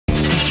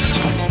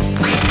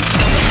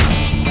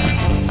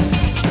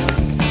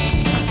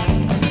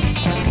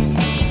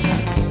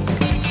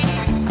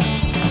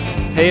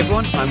Hey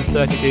everyone, I'm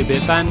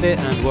 32-bit Bandit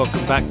and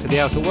welcome back to the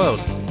Outer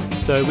Worlds.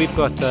 So we've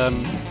got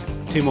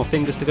 2 more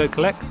fingers to go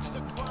collect.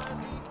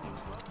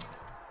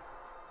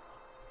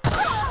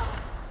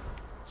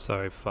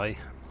 Sorry, Faye.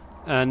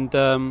 And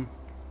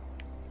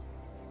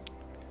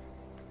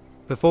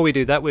before we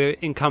do that, we're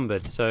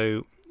encumbered,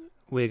 so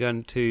we're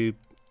going to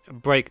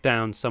break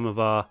down some of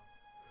our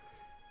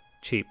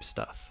cheap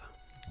stuff.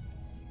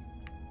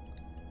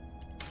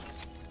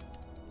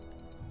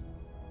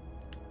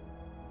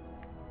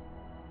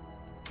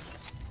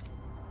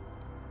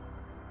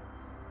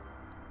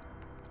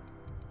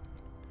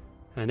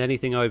 And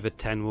anything over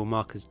 10 will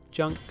mark as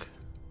junk.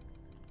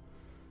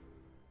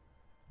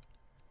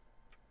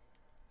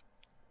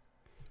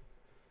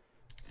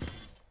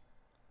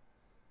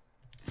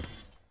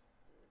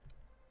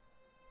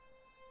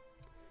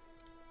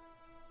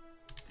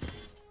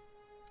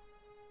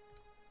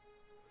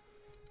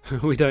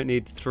 We don't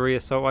need 3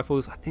 assault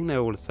rifles. I think they're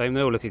all the same.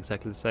 They all look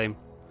exactly the same.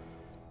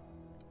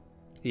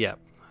 Yep,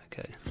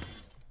 okay.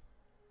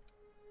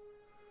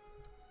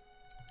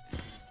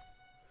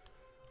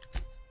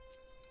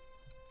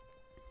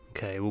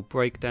 Okay, we'll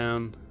break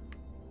down.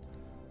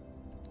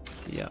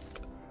 Yep.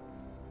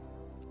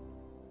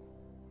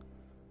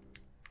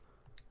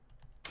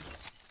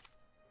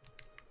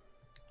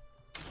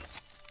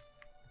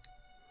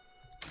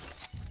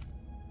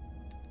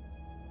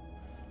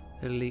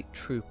 Elite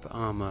troop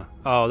armor.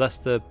 Oh, that's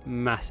the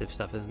massive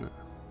stuff, isn't it?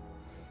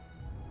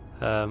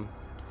 Add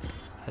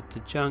to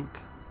junk.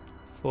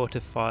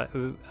 Fortify.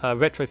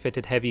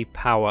 Retrofitted heavy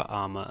power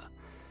armor.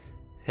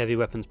 Heavy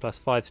weapons plus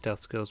 5 stealth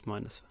skills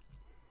minus.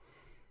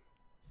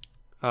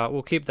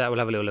 We'll keep that. We'll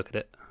have a little look at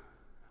it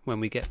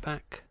when we get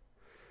back.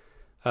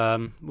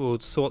 We'll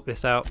sort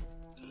this out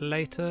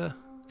later,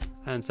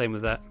 and same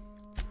with that.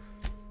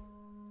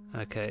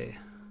 Okay.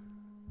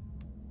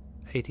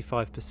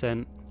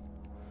 85%.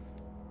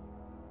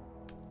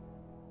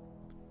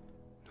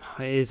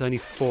 It is only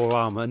 4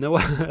 armor. No,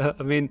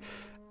 I mean,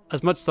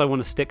 as much as I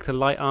want to stick to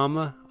light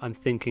armor, I'm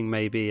thinking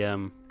maybe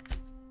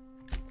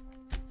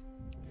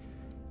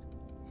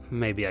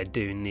maybe I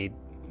do need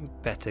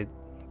better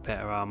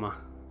armor.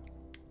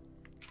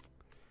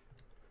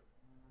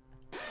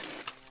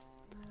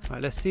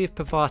 Right, let's see if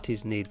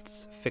Pavati's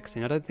needs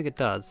fixing. I don't think it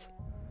does.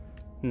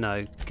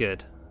 No,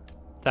 good.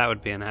 That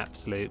would be an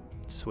absolute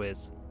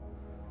swizz.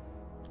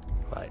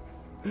 Right.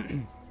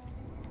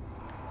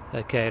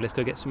 Okay, let's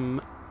go get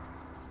some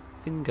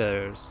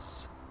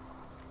fingers.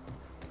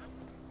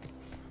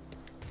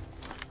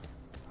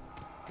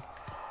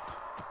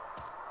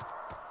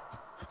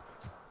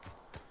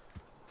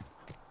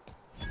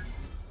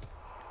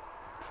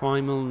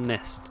 Primal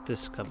nest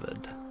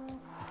discovered.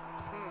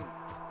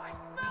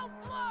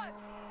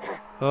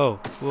 Oh,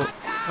 what?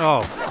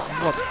 Oh,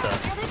 what the?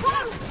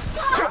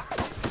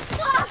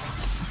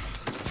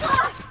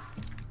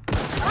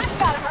 That's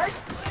gotta hurt.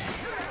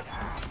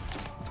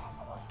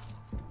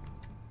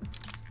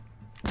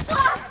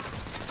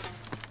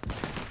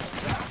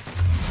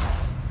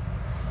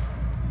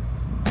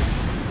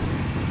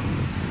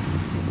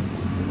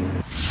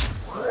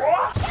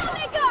 Down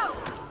they go.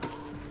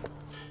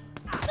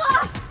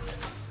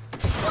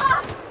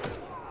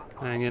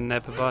 Hang in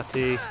there,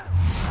 Pavati.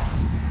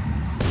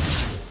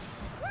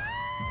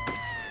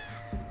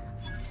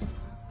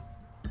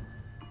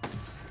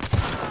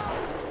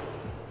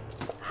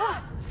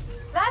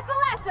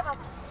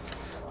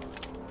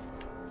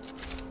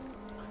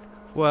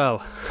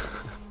 Well,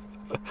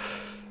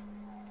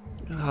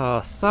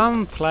 oh,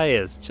 some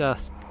players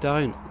just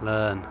don't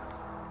learn.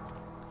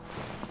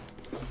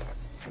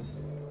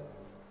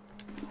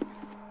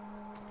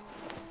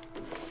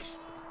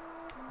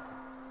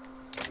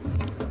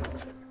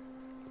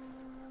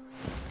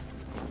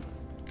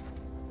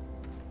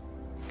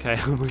 Okay,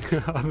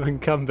 I'm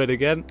encumbered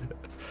again.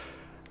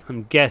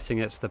 I'm guessing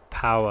it's the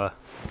power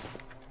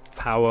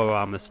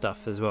armor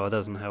stuff as well. It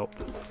doesn't help.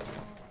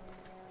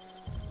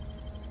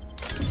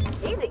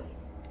 Easy.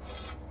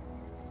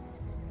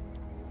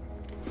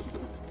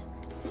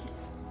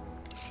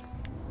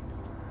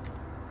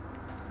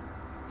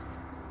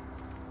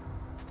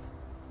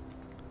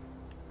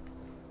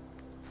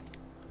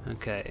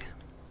 Okay.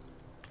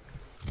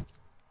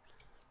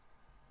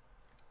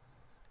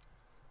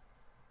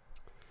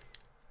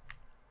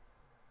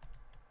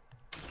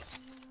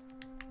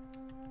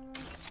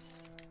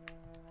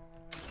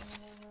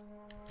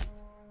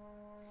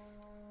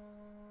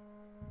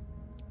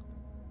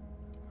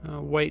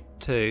 Weight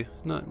 2,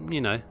 not,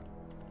 you know,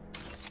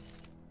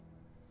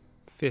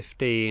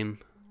 15.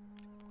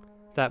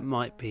 That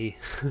might be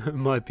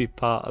might be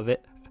part of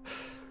it.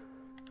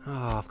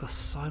 Oh, I've got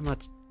so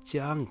much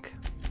junk.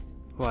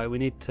 Right, we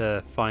need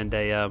to find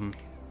a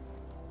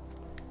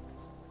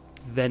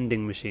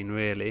vending machine,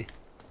 really.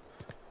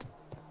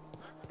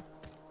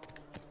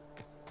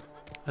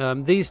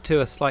 These two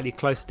are slightly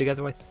closer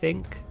together, I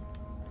think.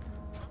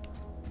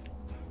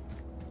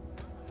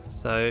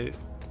 So,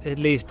 at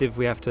least if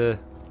we have to...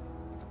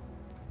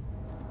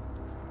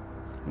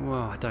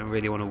 Well, I don't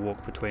really want to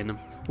walk between them.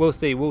 We'll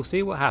see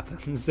what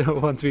happens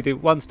once we do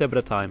one step at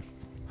a time.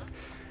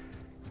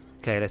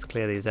 Okay, let's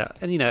clear these out.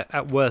 And you know,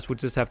 at worst, we'll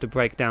just have to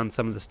break down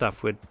some of the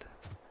stuff we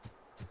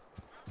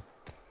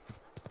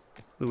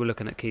were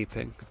looking at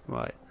keeping.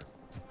 Right.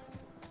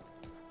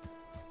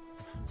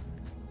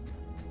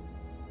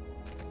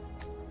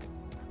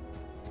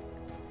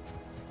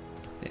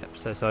 Yep,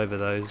 so it's over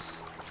those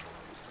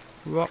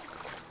rocks.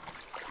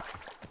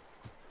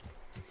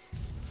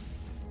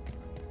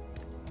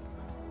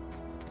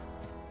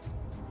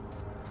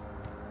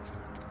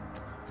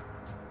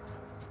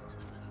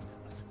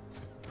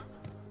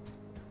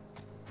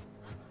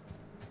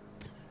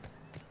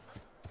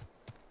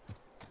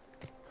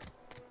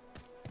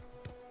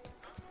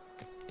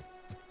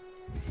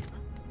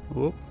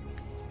 Whoop.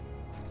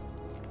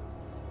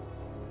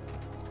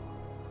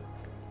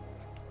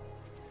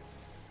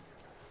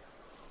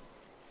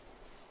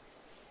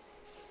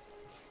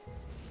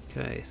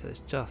 Okay, so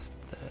it's just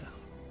there.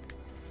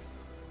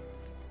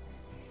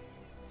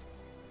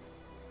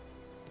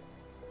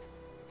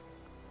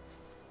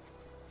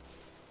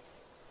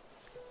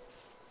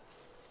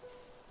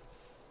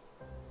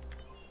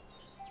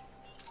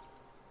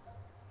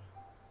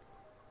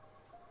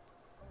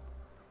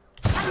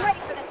 I'm ready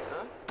for this.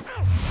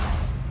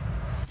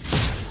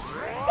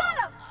 Got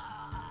him!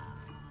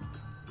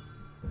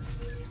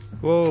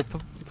 Whoa,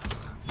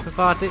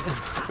 Pavati.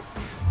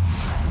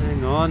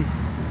 Hang on.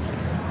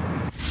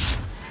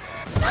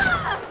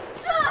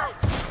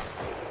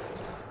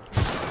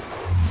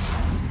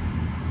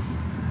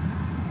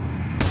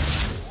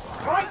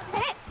 Right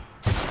hit!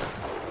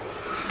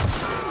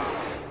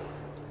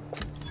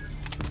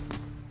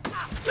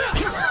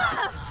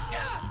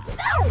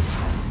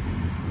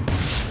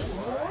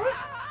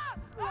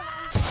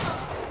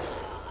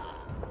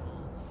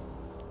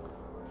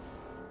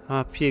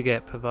 Up you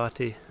get,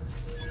 Pavati.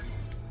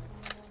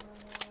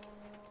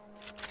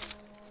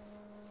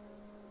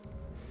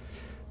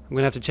 I'm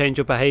gonna have to change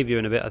your behaviour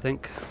in a bit, I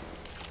think.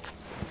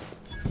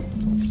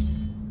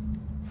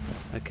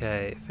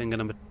 Okay, finger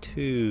number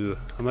 2.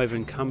 I'm over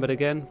encumbered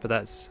again, but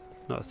that's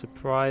not a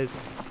surprise.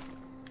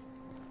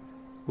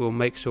 We'll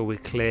make sure we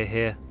clear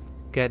here.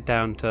 Get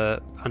down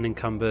to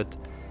unencumbered.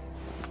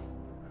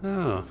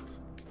 Oh.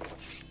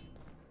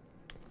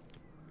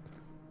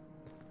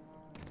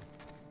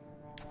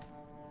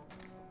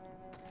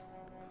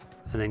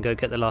 And then go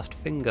get the last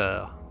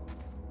finger.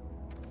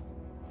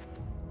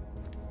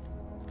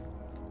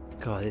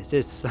 God, this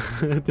is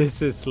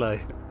this is slow.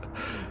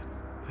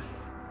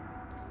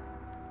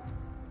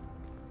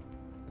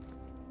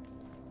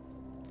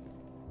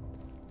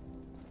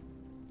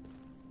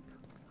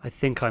 I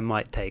think I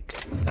might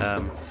take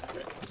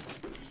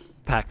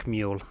Pack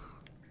Mule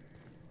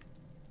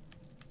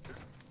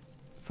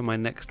for my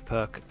next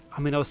perk.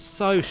 I mean, I was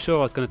so sure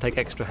I was going to take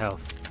extra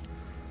health.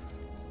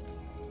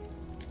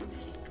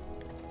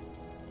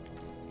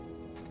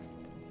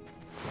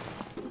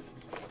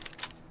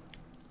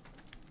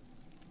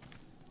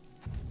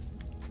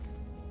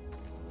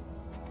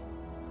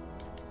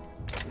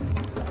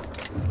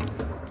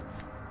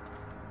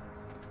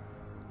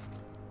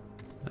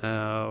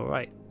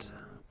 Right.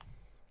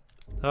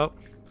 Oh,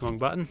 wrong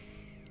button.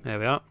 There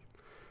we are.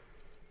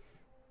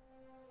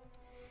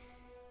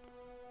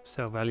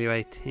 Sell value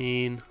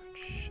 18.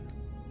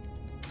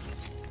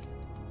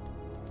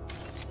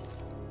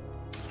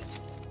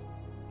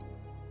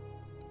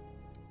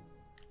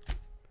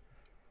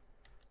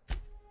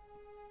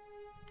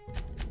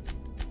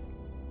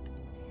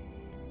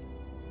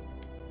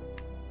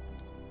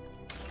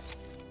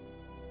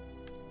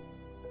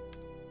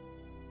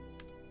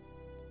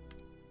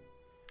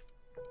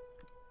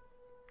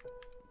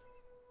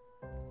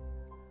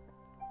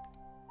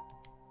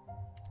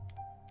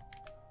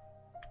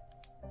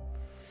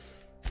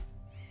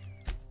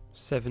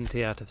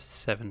 $70 out of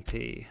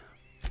 70.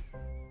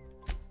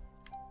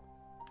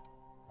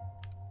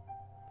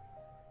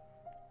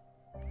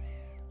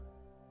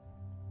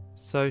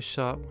 So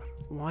sharp.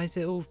 Why is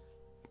it all...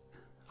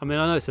 I mean,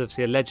 I know it's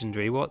obviously a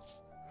legendary.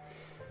 What's...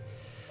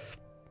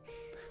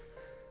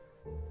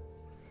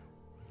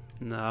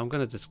 No, I'm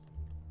going to just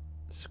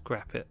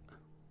scrap it.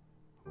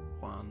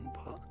 One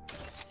part.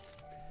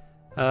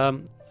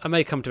 I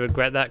may come to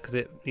regret that because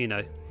it, you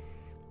know,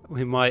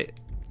 we might...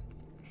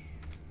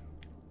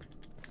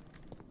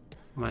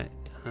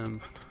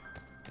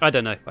 I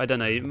don't know.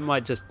 It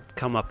might just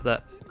come up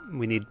that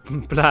we need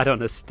blood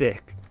on a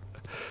stick.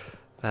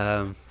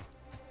 But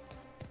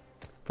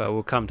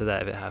we'll come to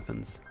that if it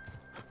happens.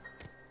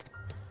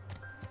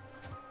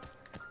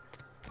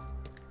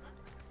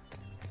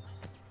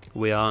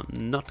 We are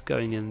not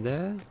going in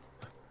there.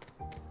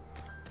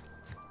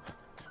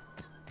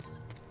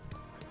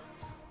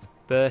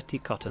 Bertie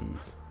Cotton.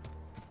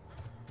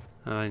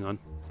 Oh, hang on.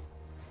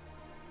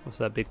 What's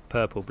that big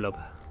purple blob?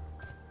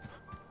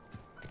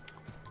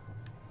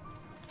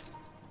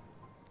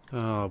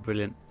 Oh,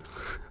 brilliant.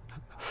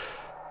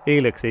 He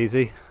looks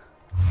easy.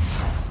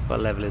 What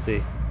level is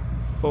he?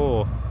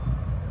 4.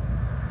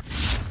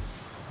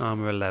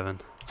 Armor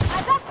 11.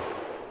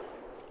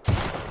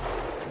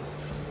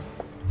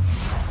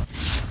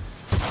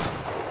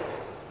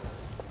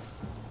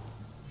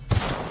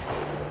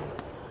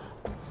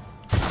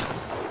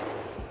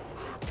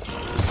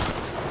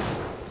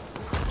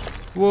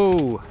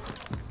 Whoa!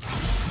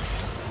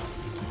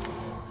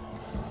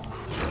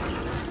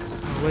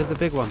 Where's the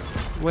big one?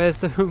 Where's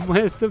the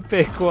where's the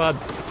big one?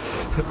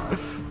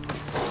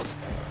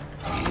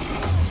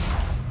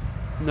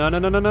 No, no,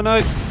 no, no, no, no!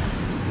 Nice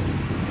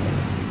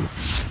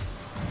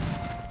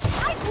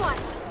one.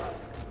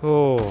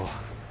 Oh.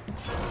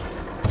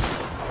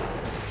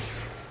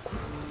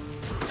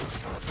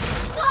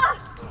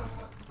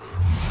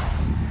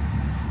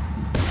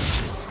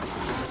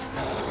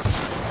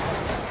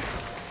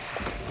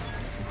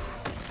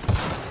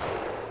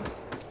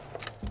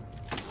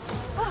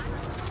 Ah!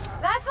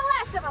 That's the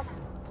last of them.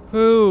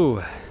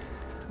 Ooh.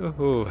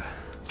 Ooh.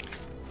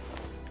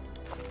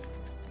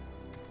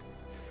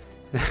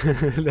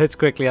 Let's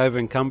quickly over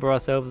encumber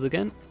ourselves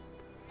again.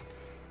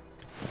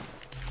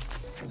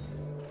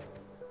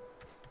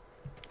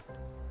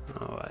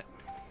 Alright.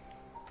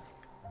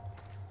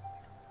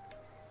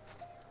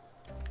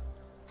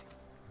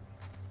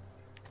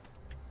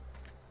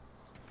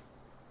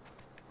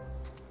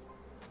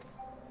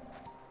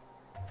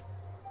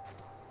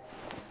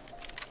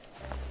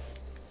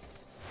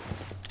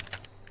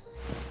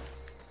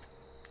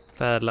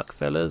 Bad luck,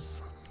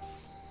 fellas.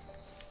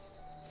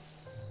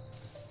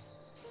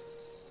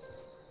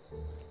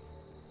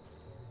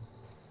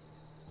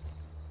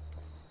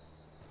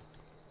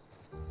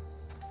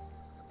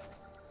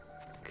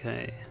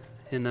 Okay,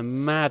 in the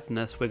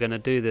madness, we're going to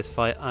do this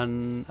fight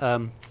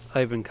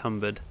over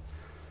encumbered.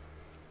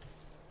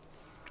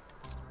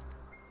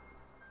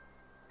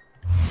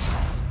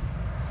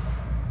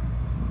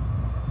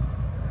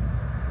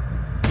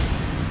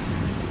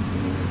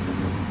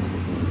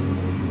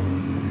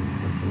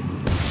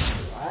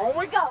 Here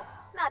we go.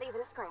 Not even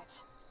a scratch.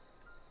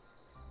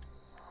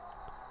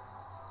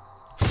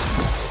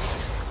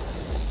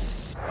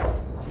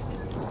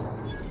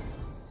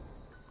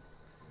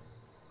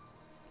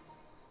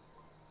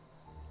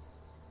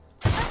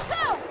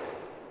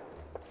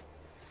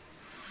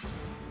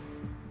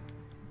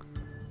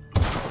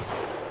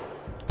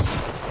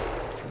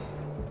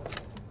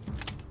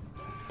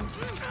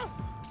 Let's go.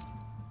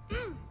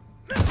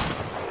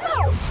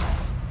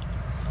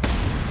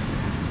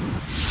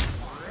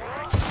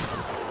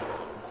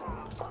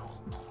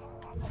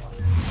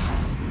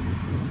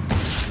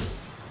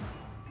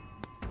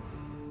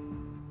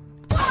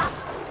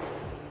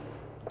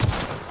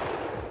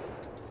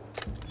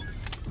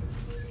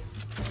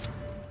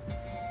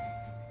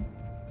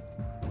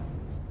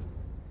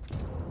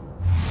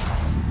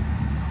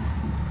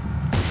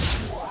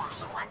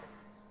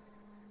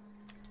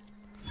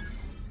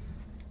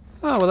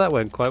 Oh, well, that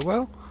went quite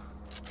well.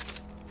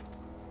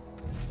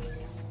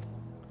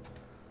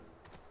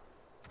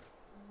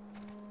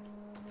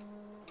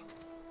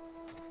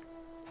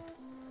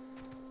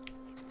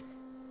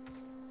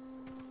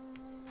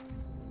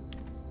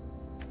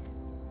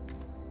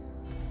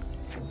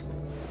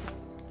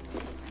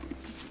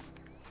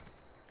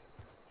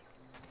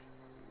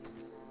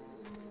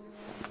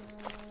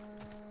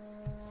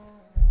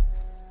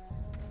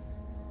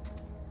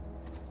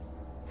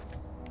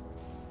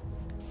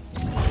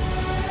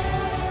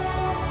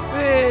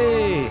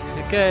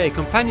 Okay,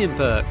 companion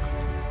perks.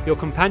 Your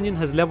companion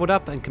has leveled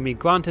up and can be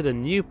granted a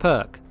new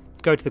perk.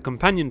 Go to the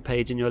companion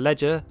page in your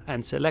ledger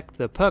and select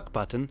the perk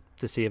button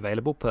to see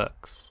available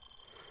perks.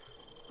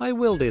 I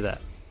will do that.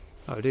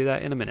 I'll do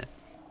that in a minute.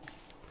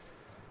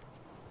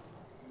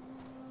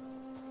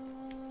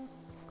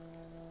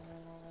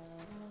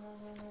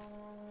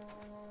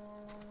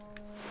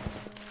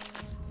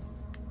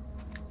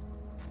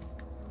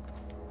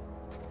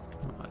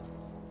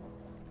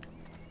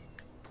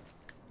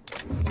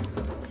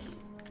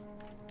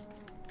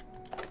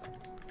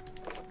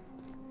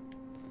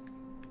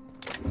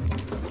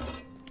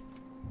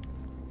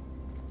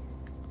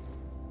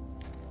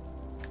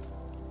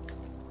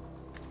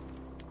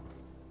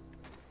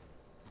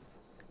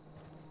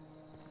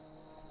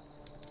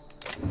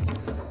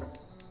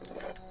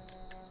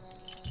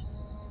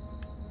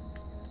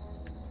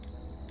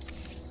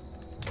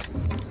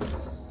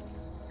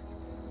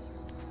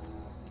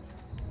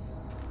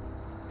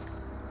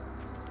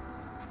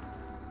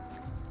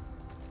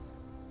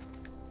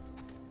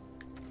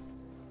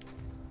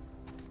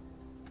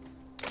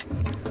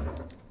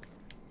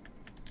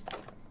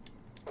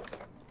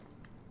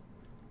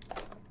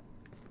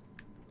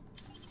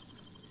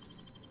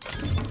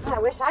 I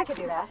wish I could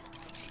do that.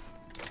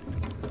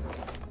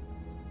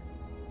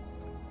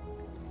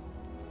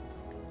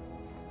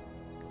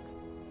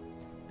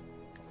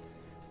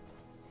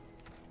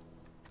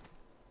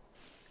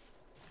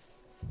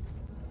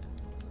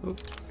 Oop.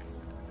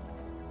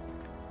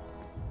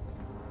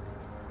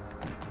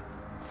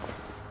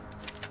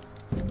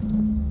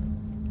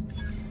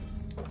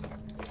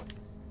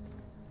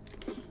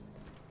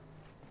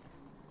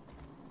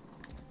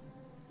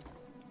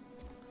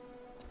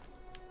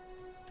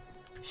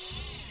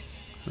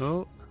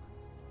 Oh,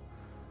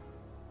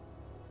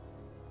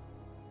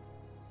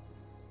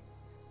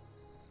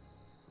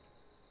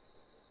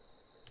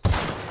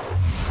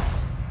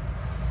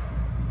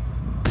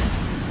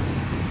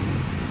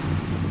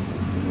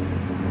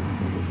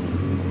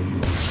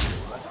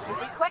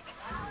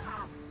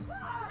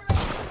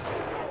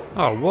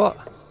 Oh, what?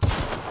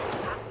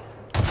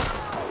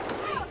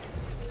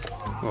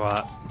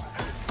 What?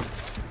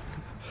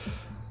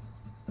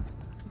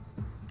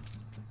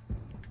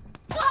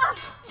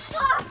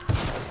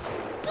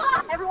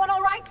 Everyone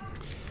all right?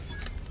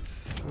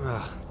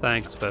 Oh,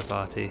 thanks, Fur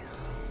Party.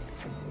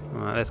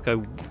 Alright, let's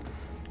go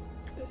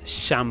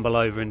shamble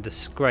over in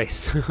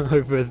disgrace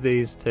over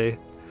these two.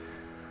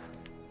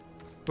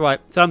 Right,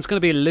 so I'm just going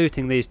to be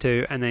looting these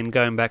two and then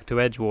going back to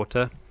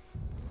Edgewater.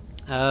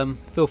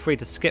 Feel free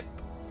to skip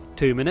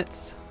 2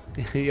 minutes.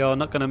 You're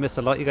not going to miss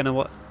a lot. You're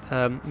going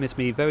to miss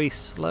me very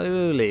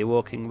slowly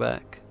walking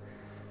back.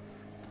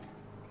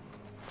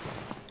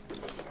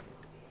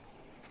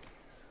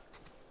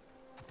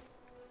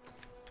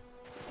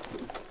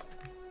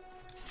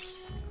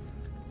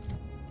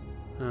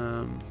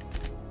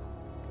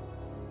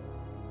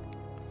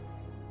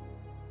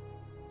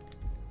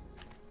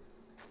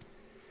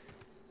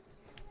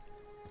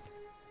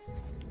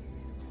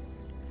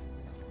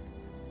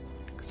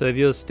 So if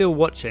you're still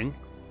watching,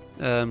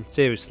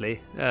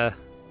 seriously,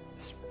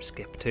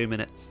 skip 2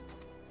 minutes.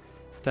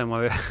 Don't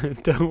worry,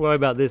 don't worry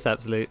about this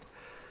absolute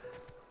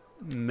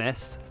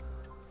mess.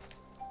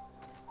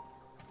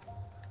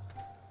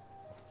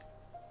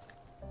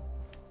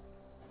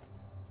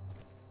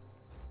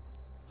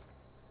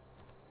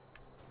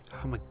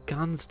 Oh, my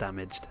gun's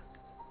damaged.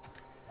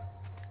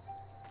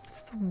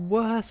 It's the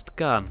worst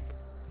gun.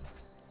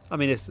 I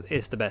mean,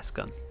 it's the best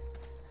gun,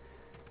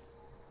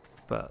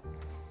 but.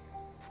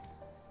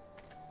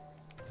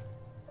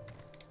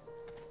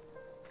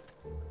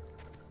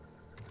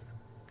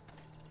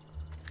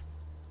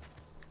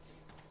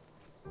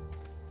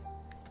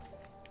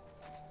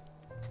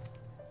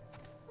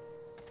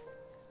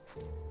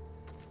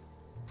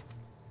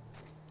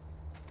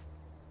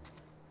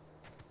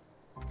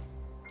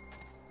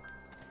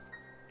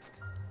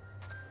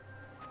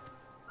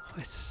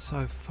 It's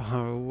so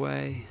far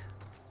away.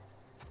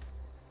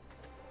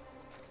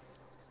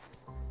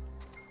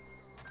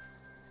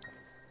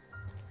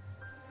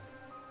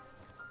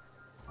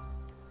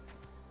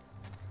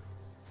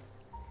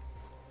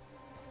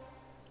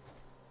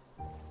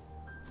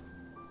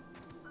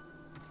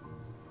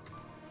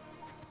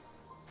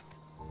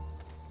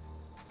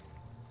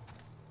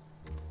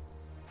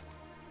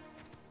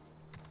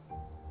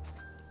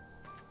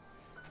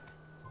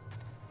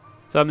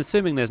 So I'm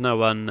assuming there's no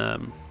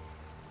one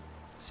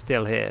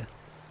still here,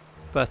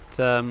 but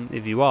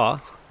if you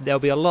are, there'll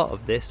be a lot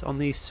of this on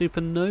the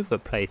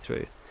Supernova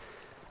playthrough.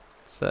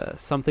 So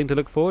something to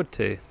look forward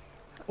to.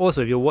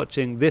 Also, if you're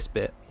watching this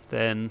bit,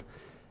 then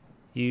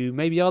you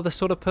maybe are the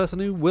sort of person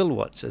who will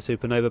watch a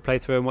Supernova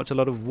playthrough and watch a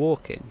lot of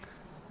walking.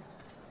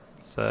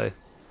 So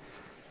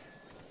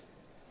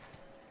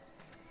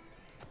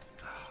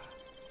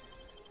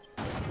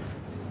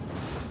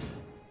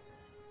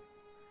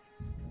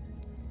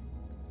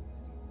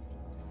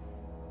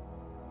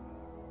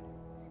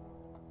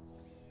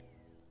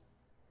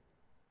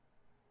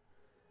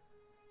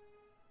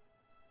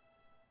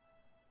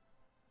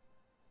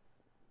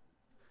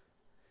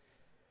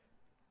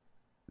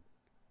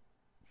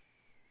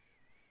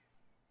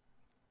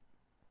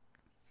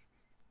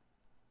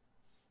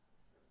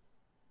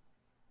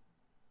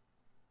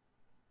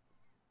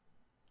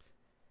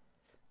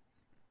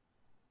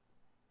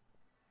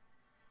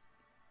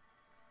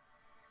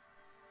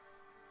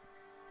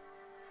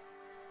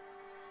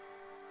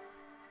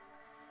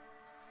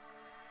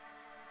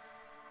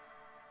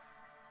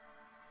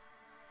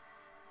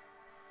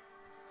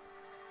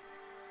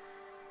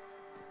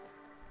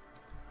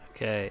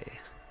okay,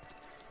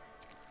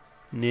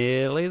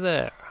 nearly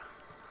there.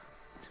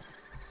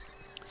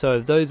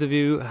 So those of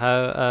you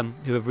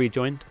who have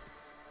rejoined,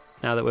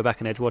 now that we're back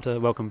in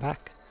Edgewater, welcome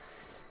back.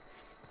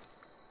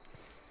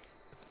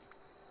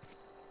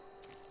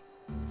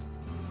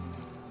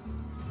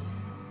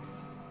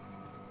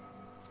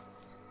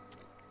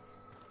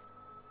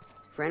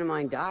 Friend of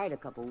mine died a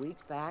couple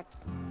weeks back.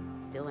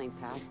 Still ain't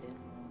past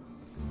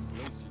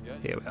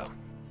it. Here we are.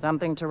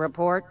 Something to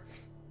report?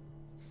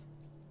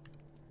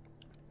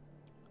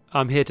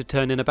 I'm here to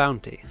turn in a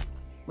bounty.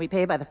 We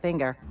pay by the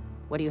finger.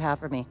 What do you have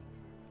for me?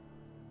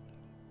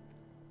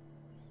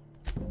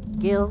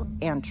 Gil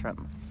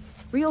Antrim.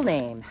 Real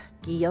name,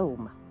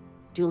 Guillaume.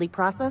 Duly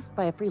processed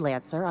by a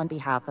freelancer on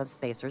behalf of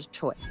Spacer's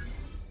Choice.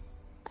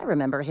 I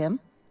remember him.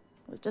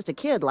 Was just a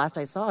kid last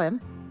I saw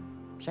him.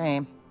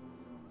 Shame.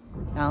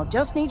 I'll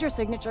just need your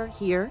signature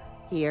here,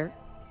 here,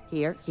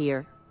 here,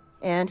 here,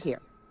 and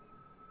here.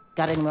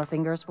 Got any more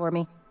fingers for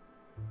me?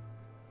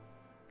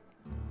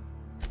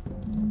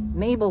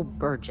 Mabel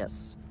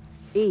Burgess.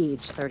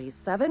 Age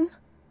 37.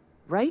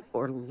 Right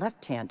or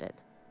left-handed?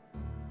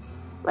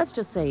 Let's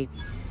just say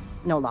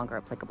no longer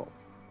applicable.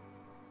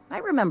 I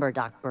remember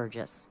Doc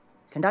Burgess.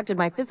 Conducted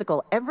my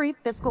physical every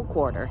fiscal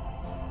quarter.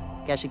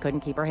 Guess she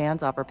couldn't keep her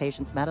hands off her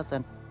patient's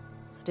medicine.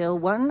 Still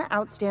one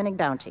outstanding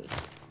bounty.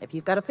 If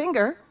you've got a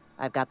finger,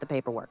 I've got the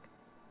paperwork.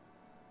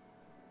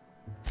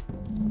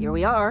 Here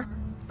we are.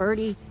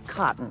 Bertie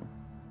Cotton.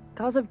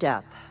 Cause of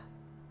death.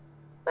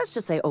 Let's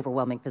just say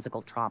overwhelming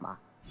physical trauma.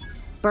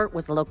 Bert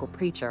was the local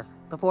preacher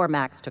before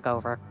Max took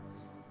over.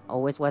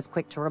 Always was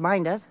quick to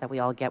remind us that we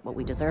all get what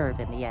we deserve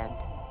in the end.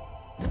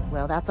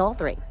 Well, that's all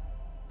 3.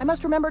 I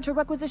must remember to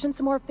requisition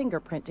some more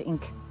fingerprint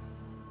ink.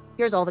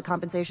 Here's all the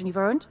compensation you've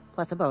earned,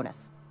 plus a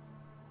bonus.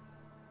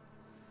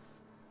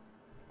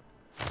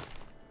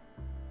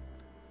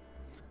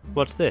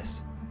 What's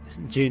this?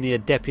 Junior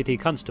Deputy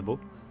Constable?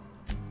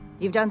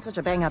 You've done such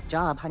a bang-up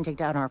job hunting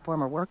down our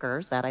former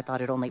workers that I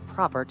thought it only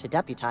proper to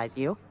deputize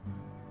you.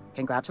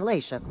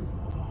 Congratulations.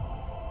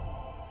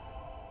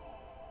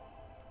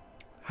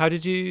 How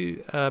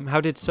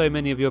did so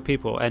many of your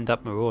people end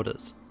up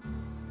marauders?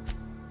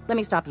 Let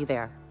me stop you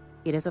there.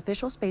 It is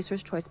official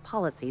Spacer's Choice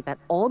policy that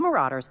all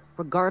marauders,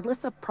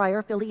 regardless of prior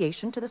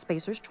affiliation to the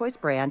Spacer's Choice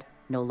brand,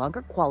 no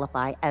longer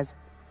qualify as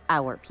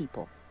our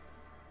people.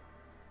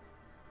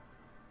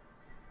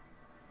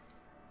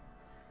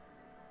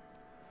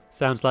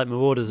 Sounds like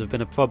marauders have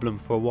been a problem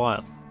for a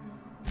while.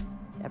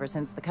 Ever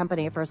since the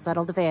company first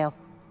settled the Veil.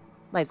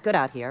 Life's good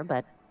out here,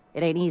 but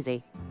it ain't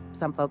easy.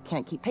 Some folk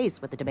can't keep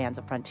pace with the demands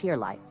of frontier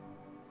life.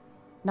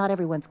 Not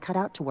everyone's cut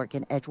out to work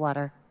in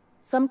Edgewater.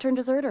 Some turn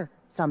deserter,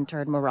 some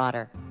turn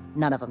marauder.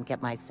 None of them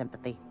get my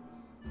sympathy.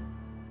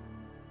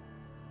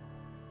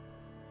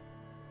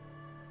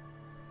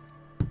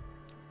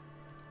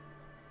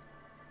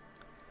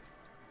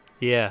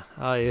 Yeah,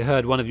 I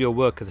heard one of your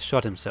workers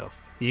shot himself.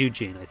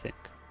 Eugene, I think.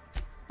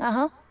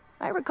 Uh-huh.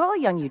 I recall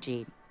young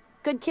Eugene.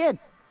 Good kid.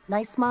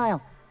 Nice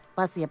smile.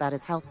 Fussy about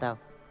his health, though.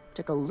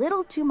 Took a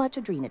little too much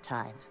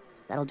adrenatime.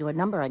 That'll do a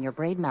number on your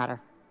brain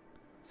matter.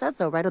 Says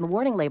so right on the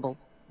warning label.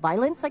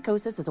 Violent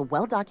psychosis is a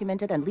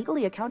well-documented and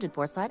legally accounted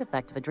for side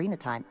effect of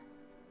adrenatime.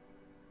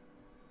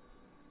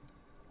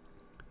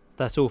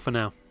 That's all for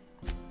now.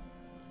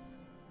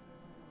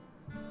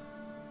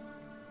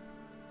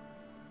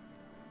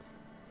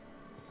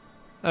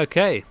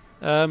 Okay,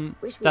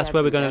 that's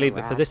where we're going to leave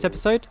it for this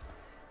episode.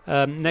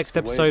 Next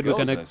episode we're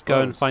going to go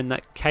and find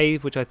that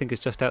cave, which I think is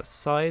just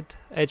outside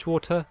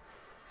Edgewater,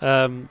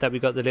 that we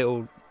got the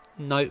little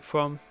note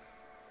from.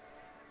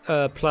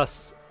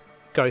 Plus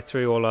go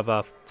through all of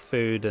our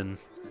food and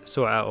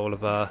sort out all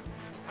of our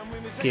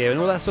gear and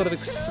all that sort of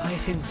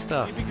exciting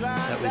stuff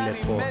that we live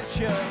for.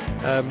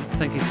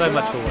 Thank you so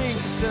much for watching.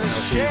 I'll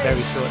see you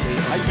very shortly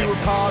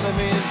on the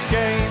next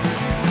episode.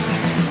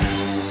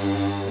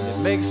 It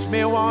makes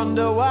me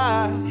wonder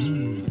why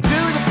you do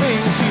the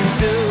things you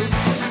do.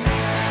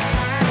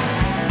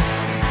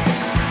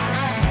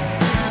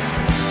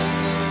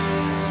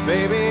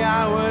 Baby,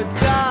 I would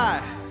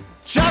die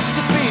just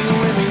to be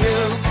with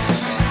you,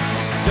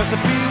 just to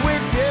be